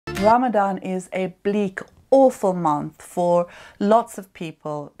Ramadan is a bleak, awful month for lots of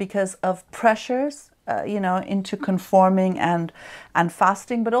people because of pressures, into conforming and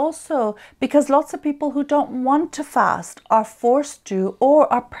fasting, but also because lots of people who don't want to fast are forced to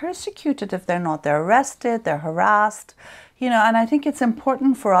or are persecuted if they're not. They're arrested, they're harassed, and I think it's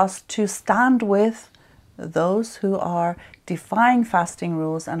important for us to stand with those who are defying fasting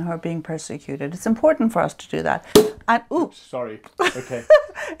rules and who are being persecuted. It's important for us to do that. And sorry. Okay.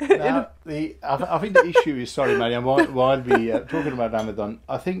 Now, I think the issue is, sorry, Maryam, while we talking about Ramadan,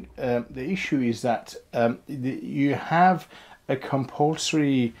 I think the issue is that you have a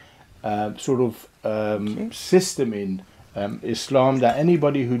compulsory system in Islam that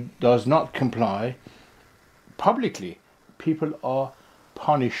anybody who does not comply publicly, people are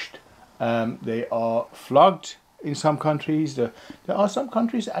punished. They are flogged in some countries. There are some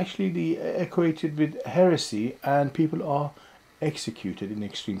countries actually equated with heresy, and people are executed in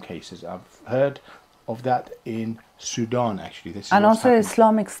extreme cases. I've heard of that in Sudan, actually. This is and also happened.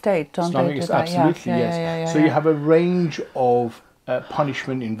 Islamic State, don't they do that? Absolutely, yes. So you have a range of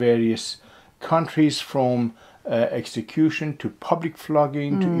punishment in various countries, from execution to public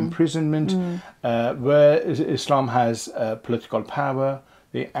flogging to imprisonment. Where Islam has political power,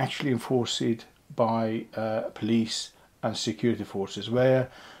 they actually enforce it by police and security forces. Where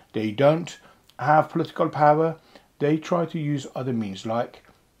they don't have political power, they try to use other means, like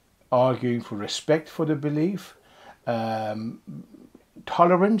arguing for respect for the belief,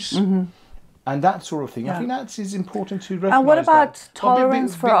 tolerance, and that sort of thing. I think that is important to recognise. And what about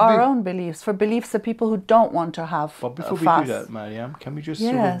tolerance for our own beliefs, for beliefs of people who don't want to have But before we do that, Maryam, can we just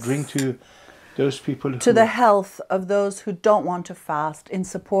sort of bring to those people to the health of those who don't want to fast, in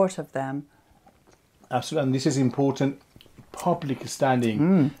support of them? Absolutely, and this is important. Public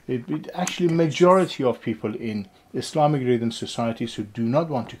standing. Actually, majority of people in Islamic ridden societies who do not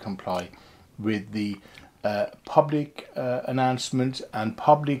want to comply with the public announcements and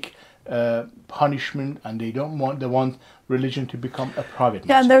public punishment, and they want religion to become a private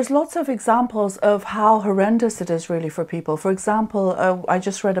matter. And there's lots of examples of how horrendous it is really for people. For example, I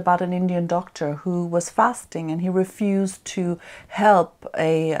just read about an Indian doctor who was fasting, and he refused to help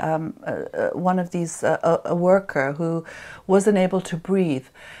a worker who wasn't able to breathe.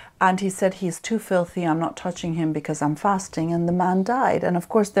 And he said, he's too filthy, I'm not touching him because I'm fasting. And the man died. And of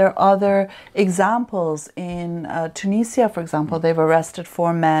course, there are other examples. In Tunisia, for example, they've arrested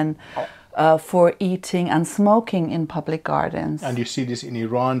 4 men for eating and smoking in public gardens. And you see this in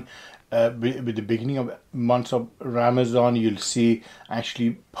Iran. With the beginning of months of Ramadan, you'll see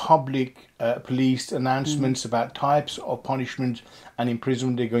actually public police announcements about types of punishment and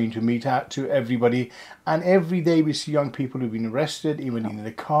imprisonment they're going to mete out to everybody. And every day we see young people who've been arrested, even in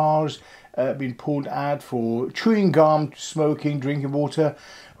the cars, been pulled out for chewing gum, smoking, drinking water.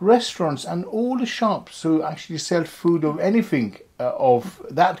 Restaurants and all the shops who actually sell food or anything of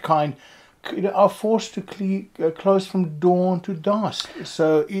that kind are forced to close from dawn to dusk.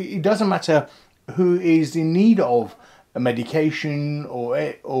 So it doesn't matter who is in need of a medication or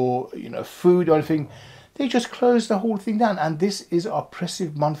food or anything. They just close the whole thing down, and this is an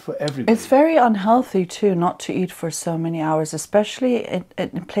oppressive month for everybody. It's very unhealthy too not to eat for so many hours, especially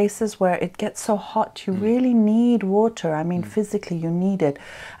in places where it gets so hot. You really need water. I mean, physically you need it.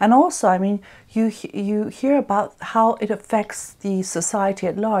 And also, I mean, you hear about how it affects the society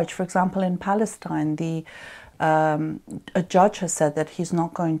at large. For example, in Palestine, a judge has said that he's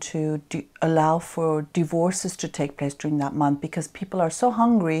not going to allow for divorces to take place during that month because people are so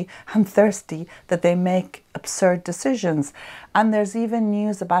hungry and thirsty that they make absurd decisions. And there's even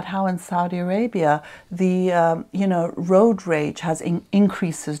news about how in Saudi Arabia the road rage has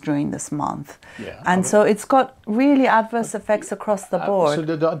increases during this month. So it's got really adverse effects across the board.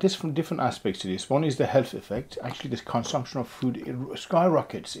 So there are different aspects to this. One is the health effect. Actually, the consumption of food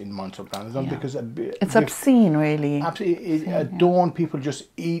skyrockets in months of Ramadan because it's obscene, really. Absolutely, at dawn people just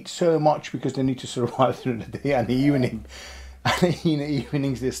eat so much because they need to survive through the day and the evening. And in the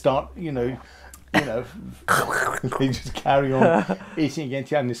evenings they start, they just carry on eating again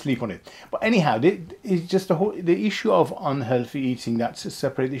and they sleep on it. But anyhow, it's just the issue of unhealthy eating. That's a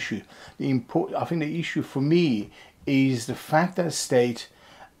separate issue. I think the issue for me is the fact that the state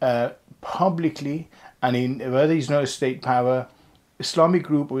publicly and where there is no state power, Islamic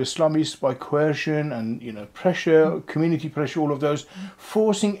group or Islamists by coercion and pressure, community pressure, all of those,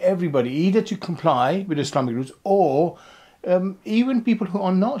 forcing everybody either to comply with Islamic groups or even people who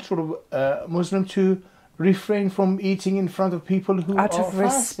are not Muslim to refrain from eating in front of people who out are of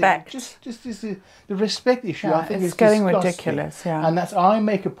respect. Just the respect issue. I think it's getting ridiculous. and I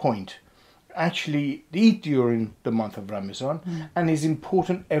make a point actually eat during the month of Ramadan, and it's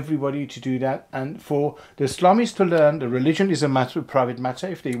important everybody to do that. And for the Islamists to learn, the religion is a private matter.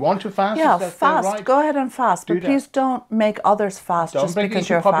 If they want to fast, yeah, that's fast. their right. Go ahead and fast, but please don't make others fast just because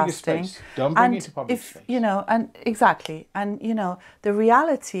you're fasting. Don't bring it into public space. You know, and exactly, and you know, the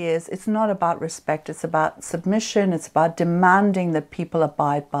reality is, it's not about respect. It's about submission. It's about demanding that people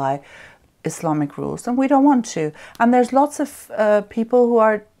abide by Islamic rules, and we don't want to. And there's lots of people who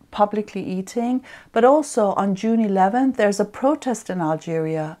are publicly eating, but also on June 11th there's a protest in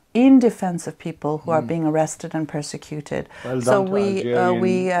Algeria in defense of people who are being arrested and persecuted. So we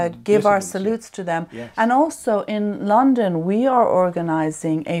give our salutes to them. Yes. And also in London we are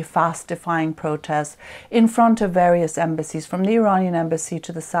organizing a fast-defying protest in front of various embassies, from the Iranian embassy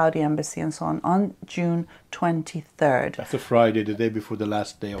to the Saudi embassy and so on June 23rd. That's a Friday, the day before the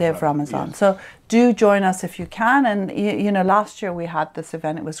last day of Ramadan. Yes. So do join us if you can. And you know, last year we had this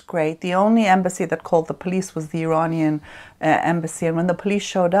event, it was great. The only embassy that called the police was the Iranian embassy, and when the police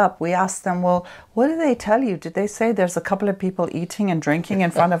showed up, we asked them, well, what did they tell you? Did they say there's a couple of people eating and drinking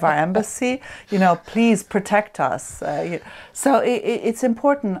in front of our embassy? You know, please protect us. So it's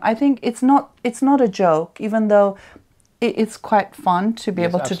important. I think it's not a joke, even though it's quite fun to be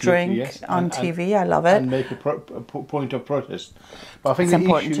able to drink on TV. I love it. And make a point of protest. But I think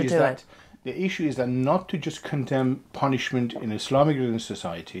the issue is that not to just condemn punishment in Islamic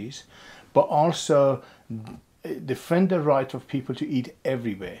societies, but also defend the right of people to eat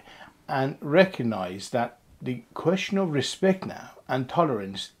everywhere, and recognize that the question of respect now and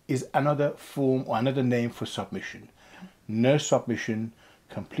tolerance is another form or another name for submission. No submission,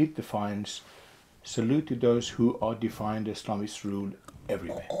 complete defiance. Salute to those who are defying the Islamist rule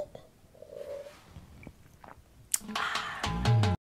everywhere.